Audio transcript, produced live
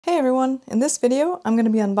everyone, in this video I'm going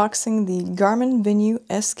to be unboxing the Garmin Venu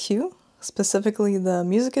SQ, specifically the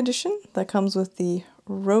Music Edition that comes with the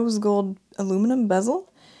rose gold aluminum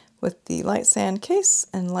bezel with the light sand case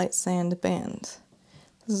and light sand band.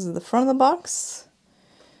 This is the front of the box.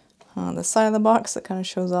 On the side of the box it kind of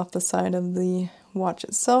shows off the side of the watch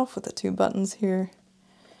itself with the two buttons here.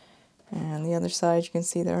 And the other side you can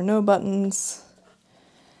see there are no buttons.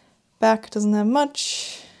 Back doesn't have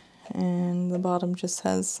much. And the bottom just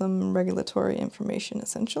has some regulatory information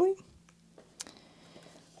essentially.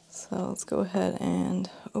 So let's go ahead and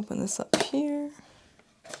open this up here.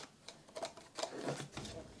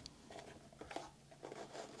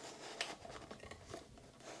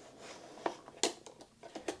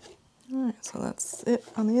 Alright, so that's it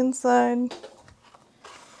on the inside.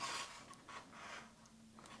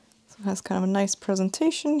 So it has kind of a nice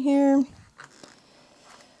presentation here.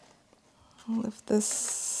 I'll lift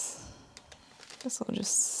this. I guess I'll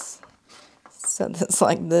just set this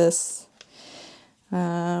like this.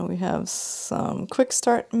 We have some quick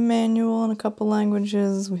start manual in a couple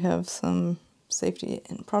languages. We have some safety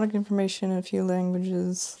and product information in a few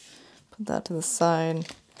languages. Put that to the side.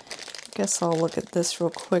 I guess I'll look at this real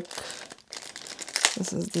quick.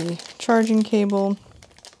 This is the charging cable.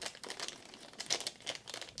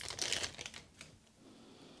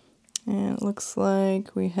 And it looks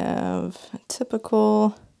like we have a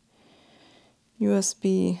typical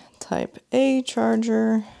USB type A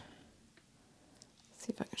charger. Let's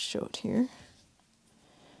see if I can show it here.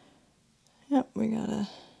 Yep, we got a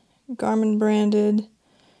Garmin branded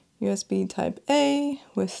USB type A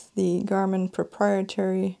with the Garmin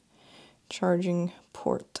proprietary charging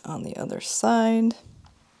port on the other side.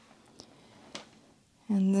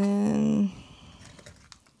 And then I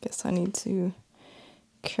guess I need to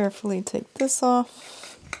carefully take this off.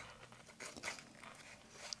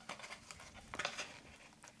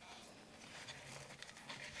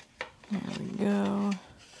 There we go.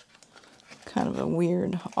 Kind of a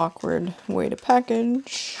weird, awkward way to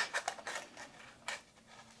package.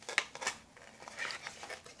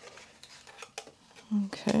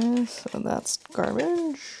 Okay, so that's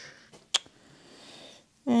garbage.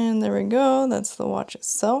 And there we go, that's the watch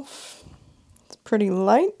itself. It's pretty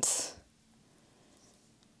light.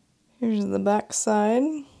 Here's the back side.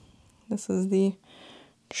 This is the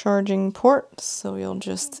charging port, so you'll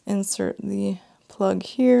just insert the plug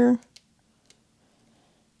here.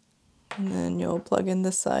 And then you'll plug in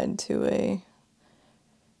this side to a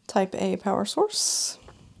type A power source.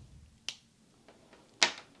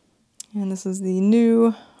 And this is the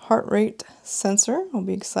new heart rate sensor. I'll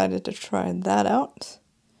be excited to try that out.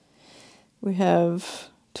 We have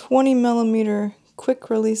 20mm quick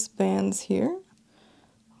release bands here.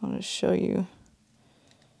 I want to show you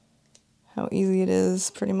how easy it is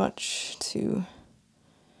pretty much to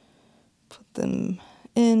put them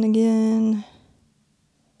in again.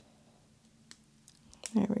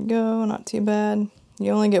 There we go, not too bad.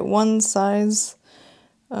 You only get one size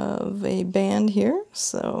of a band here,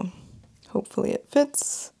 so hopefully it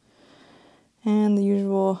fits. And the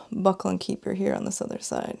usual buckle and keeper here on this other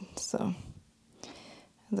side. So,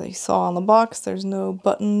 as I saw on the box, there's no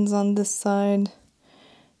buttons on this side.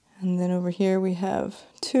 And then over here we have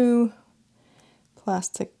two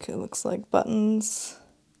plastic, it looks like, buttons.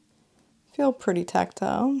 Feel pretty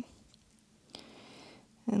tactile.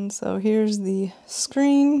 And so here's the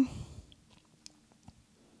screen.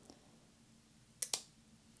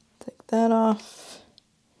 Take that off.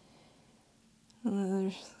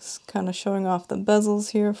 And there's kind of showing off the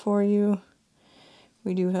bezels here for you.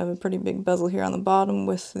 We do have a pretty big bezel here on the bottom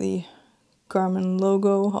with the Garmin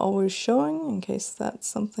logo always showing, in case that's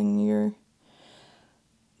something you're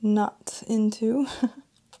not into.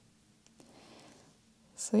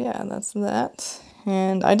 So yeah, that's that.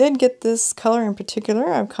 And I did get this color in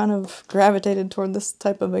particular. I've kind of gravitated toward this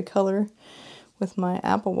type of a color with my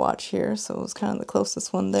Apple Watch here, so it was kind of the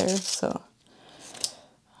closest one there. So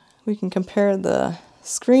we can compare the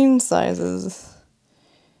screen sizes.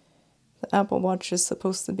 The Apple Watch is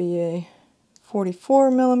supposed to be a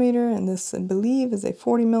 44mm, and this, I believe, is a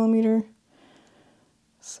 40mm.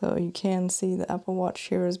 So you can see the Apple Watch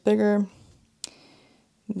here is bigger.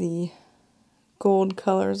 The gold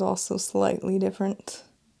color is also slightly different.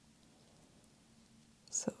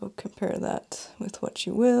 So compare that with what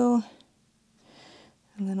you will.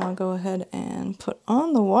 And then I'll go ahead and put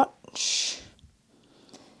on the watch.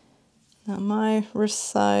 Now my wrist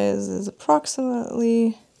size is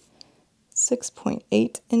approximately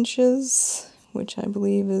 6.8 inches, which I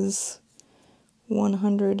believe is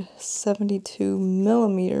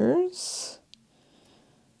 172mm.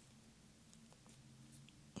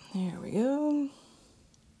 There we go.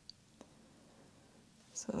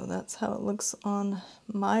 So that's how it looks on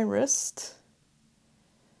my wrist.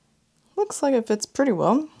 Looks like it fits pretty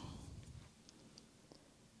well.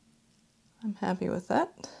 I'm happy with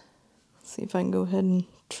that. Let's see if I can go ahead and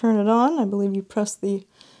turn it on. I believe you press the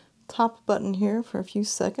top button here for a few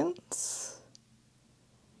seconds.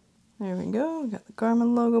 There we go. We got the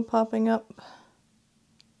Garmin logo popping up.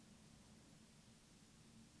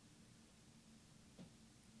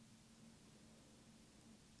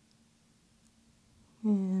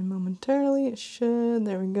 And momentarily it should,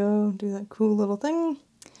 there we go, do that cool little thing.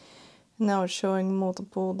 And now it's showing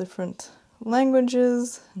multiple different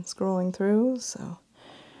languages and scrolling through, so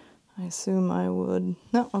I assume I would,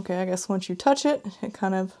 no, okay, I guess once you touch it, it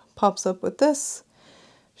kind of pops up with this.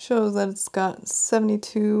 Shows that it's got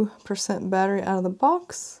 72% battery out of the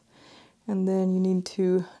box, and then you need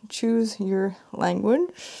to choose your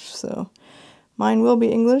language. So mine will be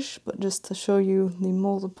English, but just to show you the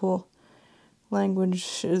multiple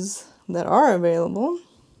languages that are available.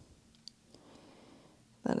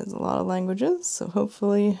 That is a lot of languages, so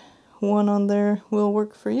hopefully one on there will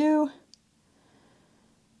work for you.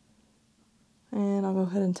 And I'll go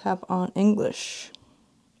ahead and tap on English.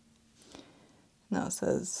 Now it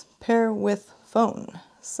says pair with phone.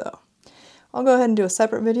 So I'll go ahead and do a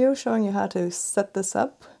separate video showing you how to set this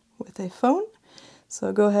up with a phone.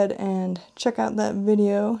 So go ahead and check out that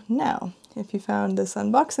video now. If you found this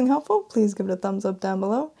unboxing helpful, please give it a thumbs up down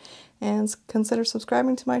below and consider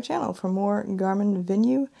subscribing to my channel for more Garmin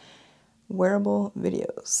Venu wearable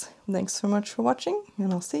videos. Thanks so much for watching,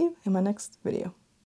 and I'll see you in my next video.